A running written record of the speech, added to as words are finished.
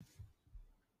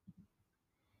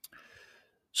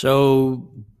So,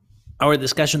 our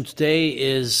discussion today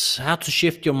is how to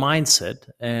shift your mindset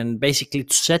and basically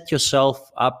to set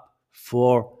yourself up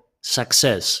for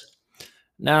success.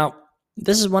 Now,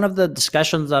 this is one of the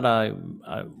discussions that I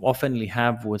oftenly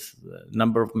have with a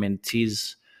number of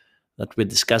mentees that we're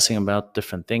discussing about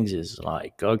different things. Is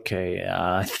like, okay,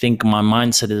 I think my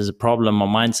mindset is a problem. My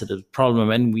mindset is a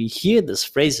problem. And we hear these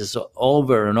phrases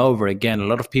over and over again. A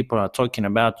lot of people are talking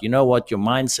about, your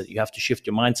mindset, you have to shift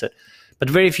your mindset. But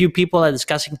very few people are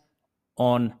discussing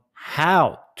on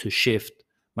how to shift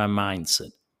my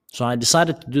mindset. So I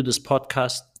decided to do this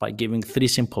podcast by giving 3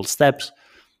 simple steps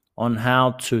on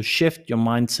how to shift your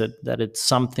mindset, that it's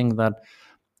something that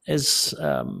is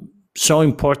so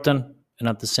important and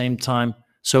at the same time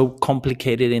so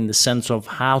complicated in the sense of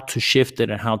how to shift it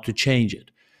and how to change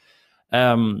it.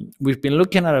 We've been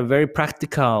looking at very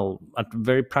practical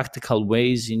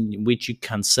ways in which you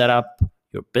can set up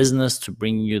your business to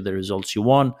bring you the results you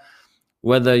want,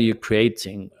 whether you're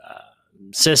creating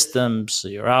systems,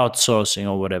 you're outsourcing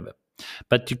or whatever.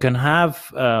 But you can have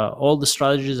all the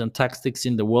strategies and tactics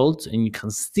in the world, and you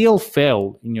can still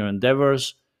fail in your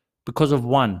endeavors because of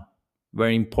one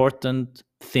very important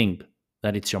thing,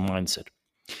 that it's your mindset.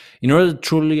 In order to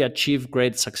truly achieve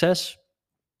great success,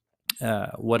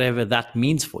 whatever that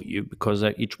means for you, because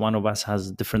each one of us has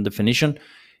a different definition,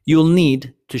 you'll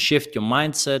need to shift your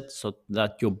mindset so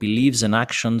that your beliefs and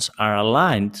actions are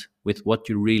aligned with what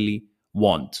you really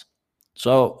want.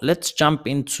 So let's jump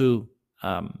into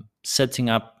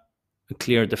setting up a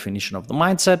clear definition of the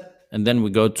mindset, and then we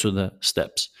go to the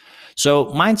steps. So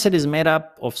mindset is made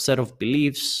up of a set of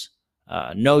beliefs,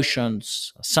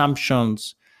 notions,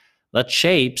 assumptions that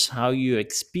shapes how you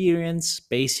experience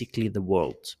basically the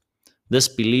world. These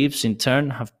beliefs in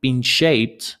turn have been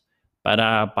shaped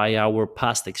by our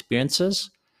past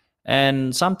experiences,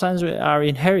 and sometimes are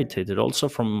inherited also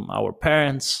from our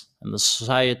parents and the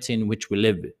society in which we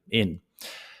live in.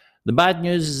 The bad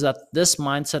news is that this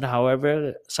mindset,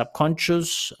 however,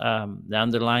 subconscious, the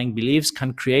underlying beliefs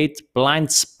can create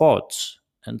blind spots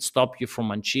and stop you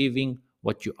from achieving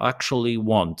what you actually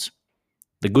want.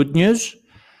 The good news,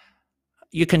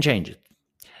 you can change it.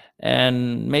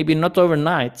 And maybe not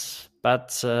overnight,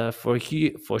 but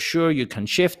for sure you can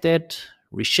shift it,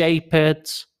 reshape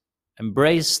it,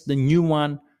 embrace the new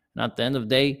one, and at the end of the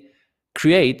day,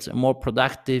 create a more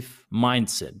productive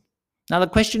mindset. Now the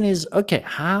question is, okay,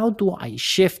 how do I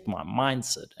shift my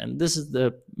mindset? And this is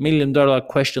the $1,000,000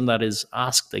 question that is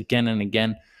asked again and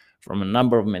again from a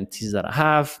number of mentees that I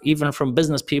have, even from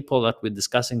business people that we're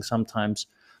discussing sometimes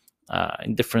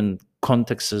in different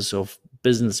contexts of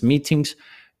business meetings.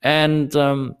 And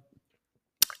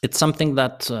it's something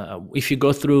that if you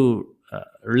go through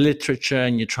literature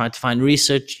and you try to find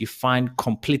research, you find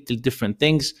completely different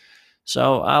things.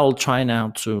 So I'll try now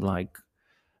to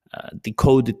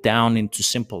decode it down into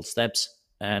simple steps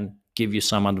and give you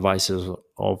some advices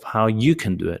of how you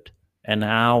can do it and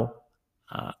how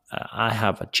I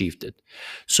have achieved it.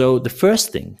 So the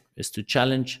first thing is to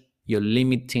challenge your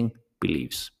limiting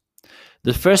beliefs.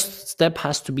 The first step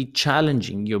has to be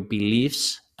challenging your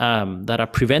beliefs that are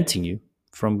preventing you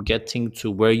from getting to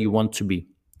where you want to be.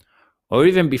 Or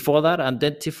even before that,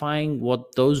 identifying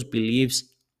what those beliefs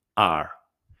are.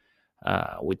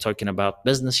 We're talking about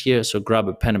business here, so grab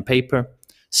a pen and paper,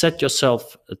 set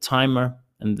yourself a timer,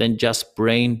 and then just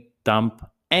brain dump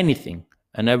anything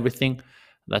and everything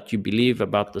that you believe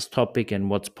about this topic and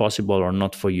what's possible or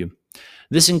not for you.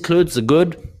 This includes the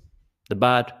good, the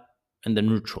bad, and the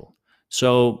neutral.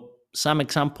 So some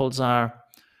examples are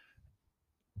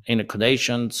in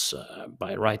quotations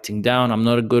by writing down, I'm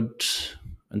not a good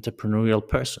entrepreneurial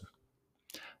person.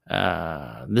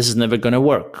 This is never going to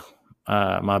work.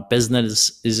 My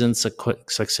business isn't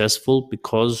successful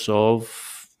because of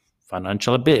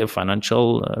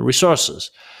financial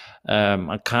resources.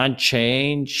 I can't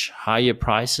change higher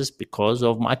prices because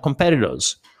of my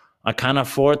competitors. I can't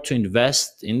afford to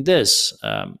invest in this.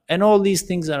 And all these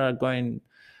things that are going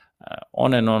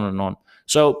on and on and on.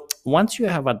 So once you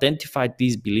have identified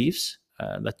these beliefs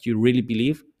that you really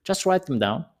believe, just write them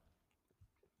down.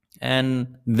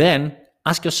 And then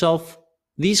ask yourself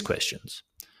these questions.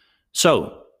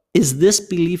 So, is this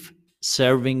belief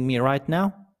serving me right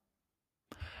now?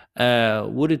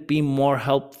 Would it be more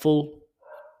helpful?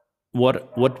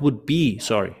 What would be,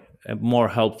 a more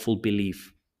helpful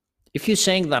belief? If you're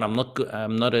saying that I'm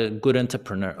not a good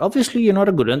entrepreneur, obviously you're not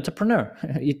a good entrepreneur.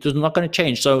 It is not going to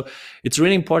change. So it's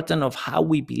really important of how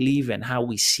we believe and how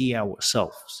we see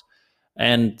ourselves.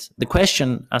 And the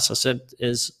question, as I said,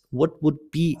 is what would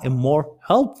be a more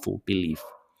helpful belief?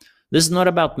 This is not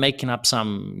about making up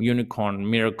some unicorn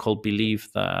miracle belief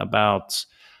about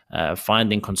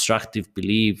finding constructive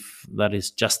belief that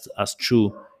is just as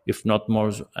true, if not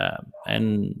more,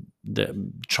 and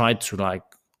try to like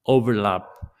overlap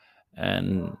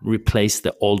and replace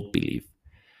the old belief.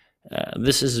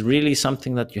 This is really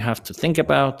something that you have to think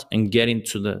about and get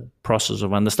into the process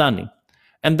of understanding.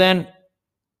 And then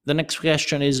the next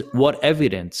question is, what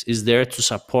evidence is there to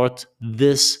support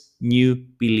this new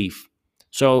belief?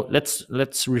 So let's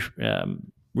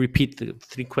repeat the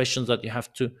three questions that you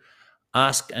have to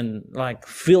ask and like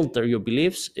filter your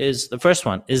beliefs. Is the first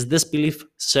one, is this belief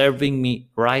serving me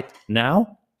right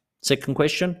now? Second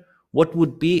question, what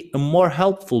would be a more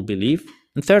helpful belief?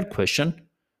 And third question,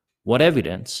 what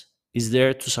evidence is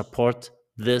there to support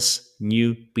this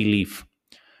new belief?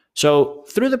 So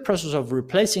through the process of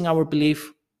replacing our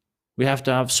belief, we have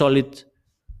to have solid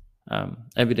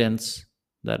evidence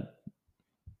that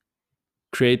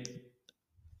create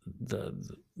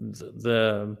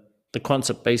the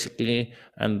concept basically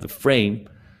and the frame,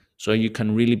 so you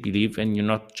can really believe and you're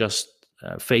not just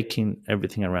faking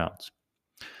everything around.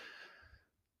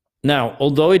 Now,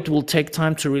 although it will take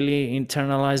time to really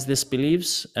internalize these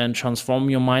beliefs and transform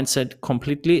your mindset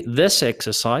completely, this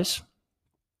exercise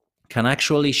can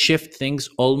actually shift things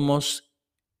almost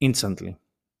instantly.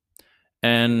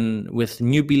 And with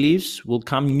new beliefs will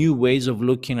come new ways of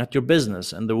looking at your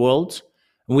business and the world.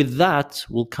 And with that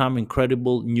will come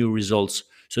incredible new results.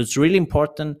 So it's really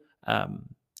important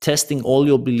testing all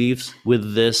your beliefs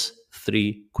with these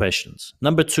three questions.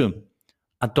 Number 2,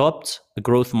 adopt a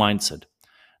growth mindset.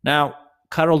 Now,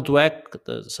 Carol Dweck,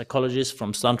 the psychologist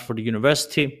from Stanford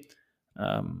University,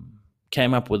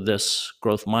 came up with this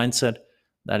growth mindset,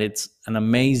 that it's an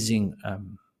amazing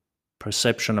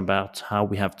perception about how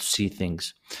we have to see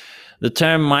things. The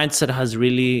term mindset has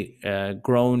really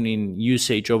grown in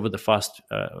usage over the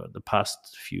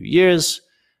past few years,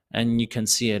 and you can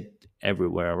see it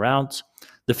everywhere around.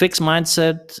 The fixed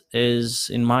mindset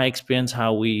is, in my experience,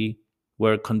 how we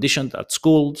were conditioned at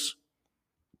schools.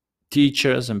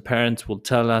 Teachers and parents will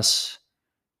tell us,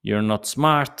 you're not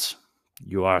smart,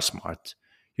 you are smart.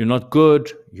 You're not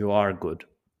good, you are good.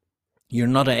 You're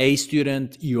not an A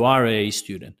student, you are an A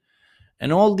student.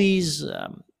 And all these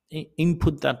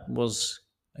input that was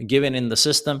given in the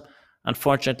system,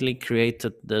 unfortunately,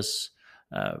 created this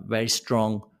very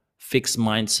strong fixed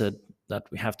mindset that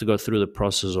we have to go through the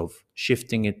process of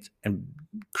shifting it and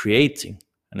creating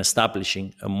and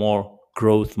establishing a more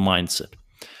growth mindset.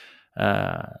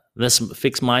 This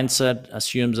fixed mindset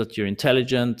assumes that you're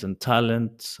intelligent and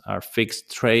talent are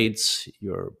fixed traits.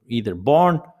 You're either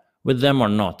born with them or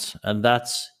not. And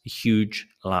that's a huge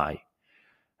lie.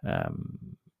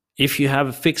 If you have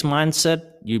a fixed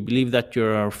mindset, you believe that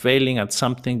you're failing at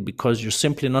something because you're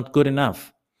simply not good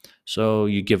enough. So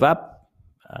you give up,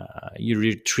 you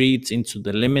retreat into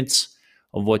the limits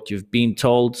of what you've been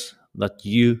told that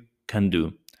you can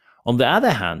do. On the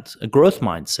other hand, a growth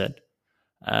mindset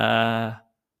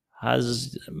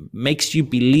makes you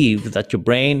believe that your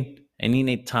brain and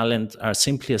innate talent are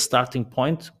simply a starting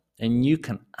point, and you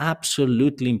can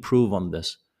absolutely improve on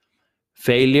this.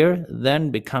 Failure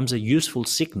then becomes a useful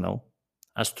signal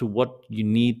as to what you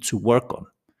need to work on.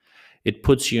 It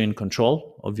puts you in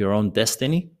control of your own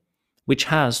destiny, which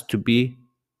has to be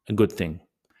a good thing.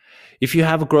 If you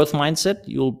have a growth mindset,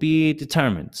 you'll be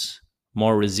determined,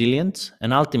 more resilient,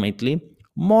 and ultimately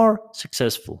more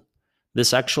successful.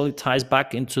 This actually ties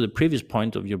back into the previous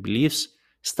point of your beliefs,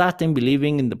 starting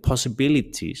believing in the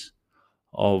possibilities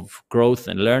of growth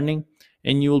and learning,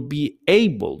 and you'll be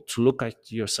able to look at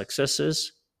your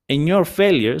successes and your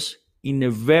failures in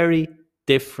a very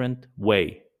different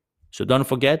way. So don't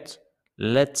forget,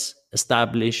 let's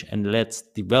establish and let's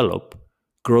develop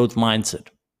growth mindset.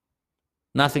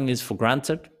 Nothing is for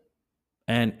granted,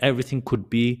 and everything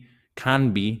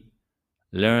can be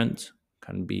learned,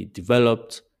 can be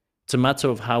developed. It's a matter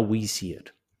of how we see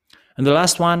it. And the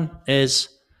last one is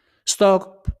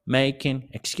stop making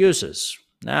excuses.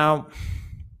 Now,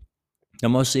 the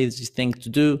most easy thing to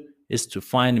do is to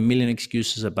find a million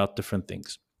excuses about different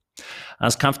things.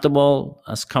 As comfortable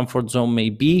as comfort zone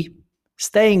may be,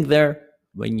 staying there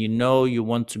when you know you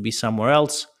want to be somewhere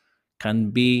else can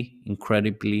be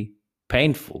incredibly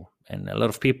painful. And a lot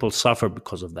of people suffer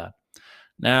because of that.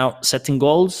 Now, setting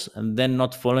goals and then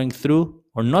not following through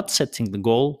or not setting the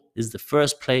goal is the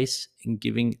first place in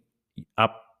giving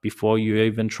up before you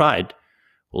even tried,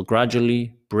 will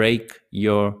gradually break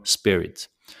your spirit.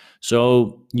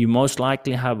 So you most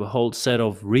likely have a whole set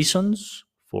of reasons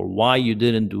for why you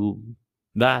didn't do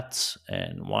that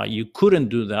and why you couldn't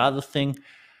do the other thing.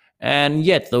 And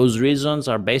yet those reasons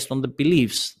are based on the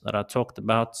beliefs that I talked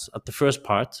about at the first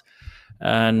part.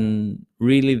 And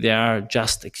really, they are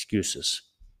just excuses.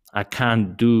 I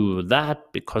can't do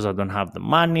that because I don't have the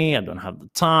money, I don't have the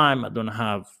time, I don't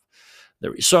have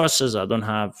the resources, I don't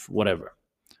have whatever.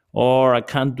 Or I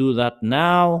can't do that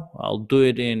now, I'll do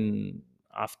it in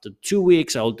after 2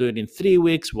 weeks, I'll do it in 3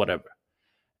 weeks, whatever.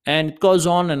 And it goes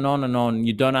on and on and on.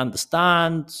 You don't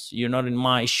understand, you're not in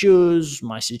my shoes,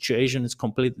 my situation is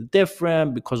completely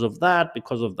different because of that,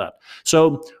 because of that.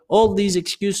 So all these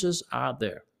excuses are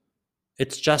there.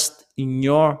 It's just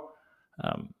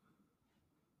um,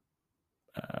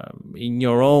 in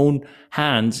your own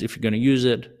hands if you're going to use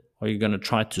it, or you're going to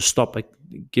try to stop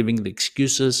giving the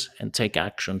excuses and take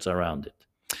actions around it.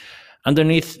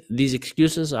 Underneath these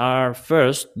excuses are,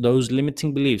 first, those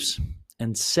limiting beliefs,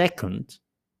 and second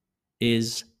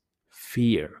is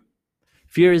fear.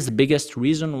 Fear is the biggest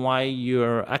reason why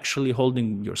you're actually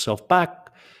holding yourself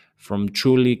back from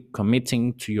truly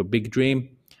committing to your big dream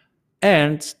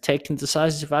and taking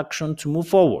decisive action to move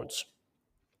forwards.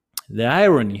 The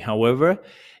irony, however,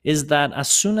 is that as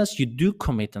soon as you do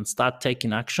commit and start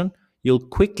taking action, you'll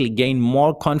quickly gain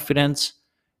more confidence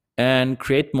and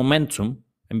create momentum.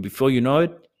 And before you know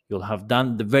it, you'll have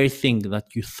done the very thing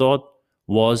that you thought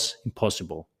was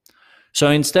impossible. So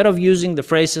instead of using the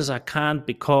phrases I can't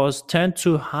because, turn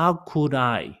to how could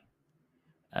I?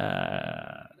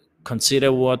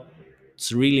 Consider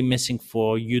what's really missing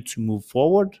for you to move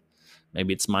forward.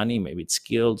 Maybe it's money, maybe it's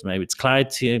skills, maybe it's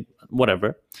clarity,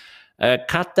 whatever.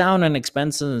 Cut down on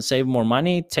expenses and save more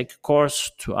money. Take a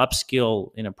course to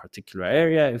upskill in a particular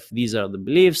area if these are the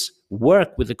beliefs.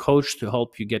 Work with a coach to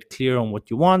help you get clear on what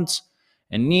you want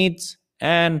and need,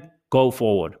 and go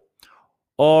forward.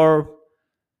 Or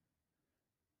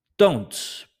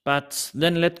don't, but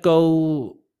then let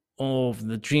go of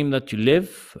the dream that you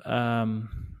live,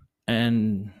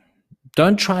 and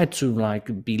don't try to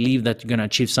believe that you're going to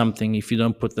achieve something if you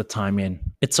don't put the time in.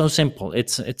 It's so simple.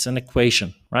 It's an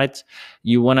equation, right?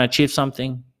 You want to achieve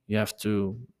something, you have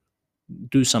to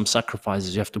do some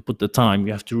sacrifices, you have to put the time,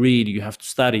 you have to read, you have to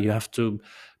study, you have to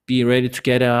be ready to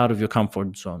get out of your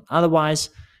comfort zone. Otherwise,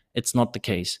 it's not the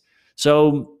case.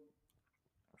 So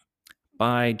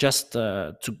by just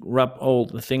to wrap all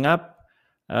the thing up,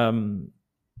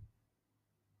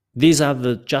 these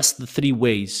are just the three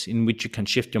ways in which you can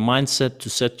shift your mindset to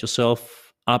set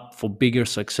yourself up for bigger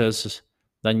successes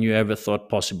than you ever thought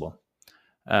possible.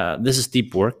 This is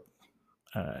deep work.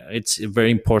 It's a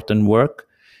very important work,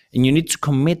 and you need to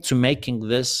commit to making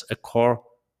this a core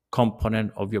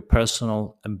component of your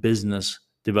personal and business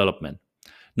development.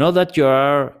 Know that you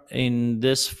are in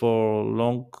this for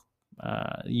long.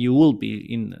 You will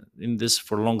be in this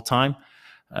for a long time.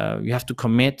 You have to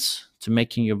commit to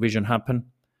making your vision happen,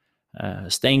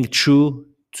 staying true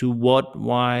to what,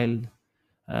 while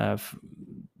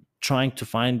trying to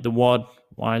find the what,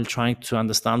 while trying to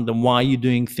understand the why you're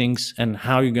doing things and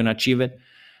how you're going to achieve it.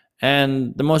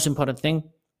 And the most important thing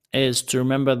is to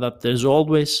remember that there's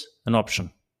always an option.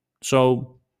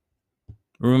 So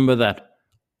remember that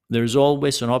there's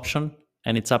always an option,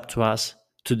 and it's up to us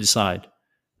to decide.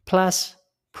 Plus,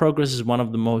 progress is one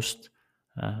of the most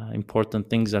important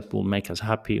things that will make us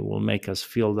happy, will make us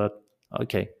feel that,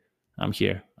 okay, I'm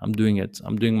here, I'm doing it,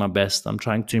 I'm doing my best, I'm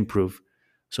trying to improve.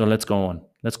 So let's go on,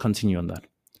 let's continue on that.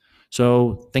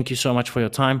 So thank you so much for your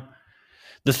time.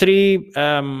 The three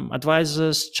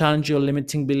advices: challenge your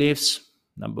limiting beliefs.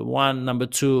 Number one. Number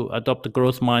two, adopt a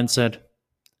growth mindset.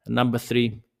 And number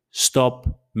three, stop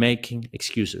making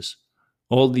excuses.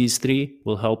 All these three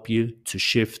will help you to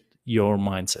shift your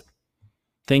mindset.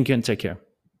 Thank you and take care.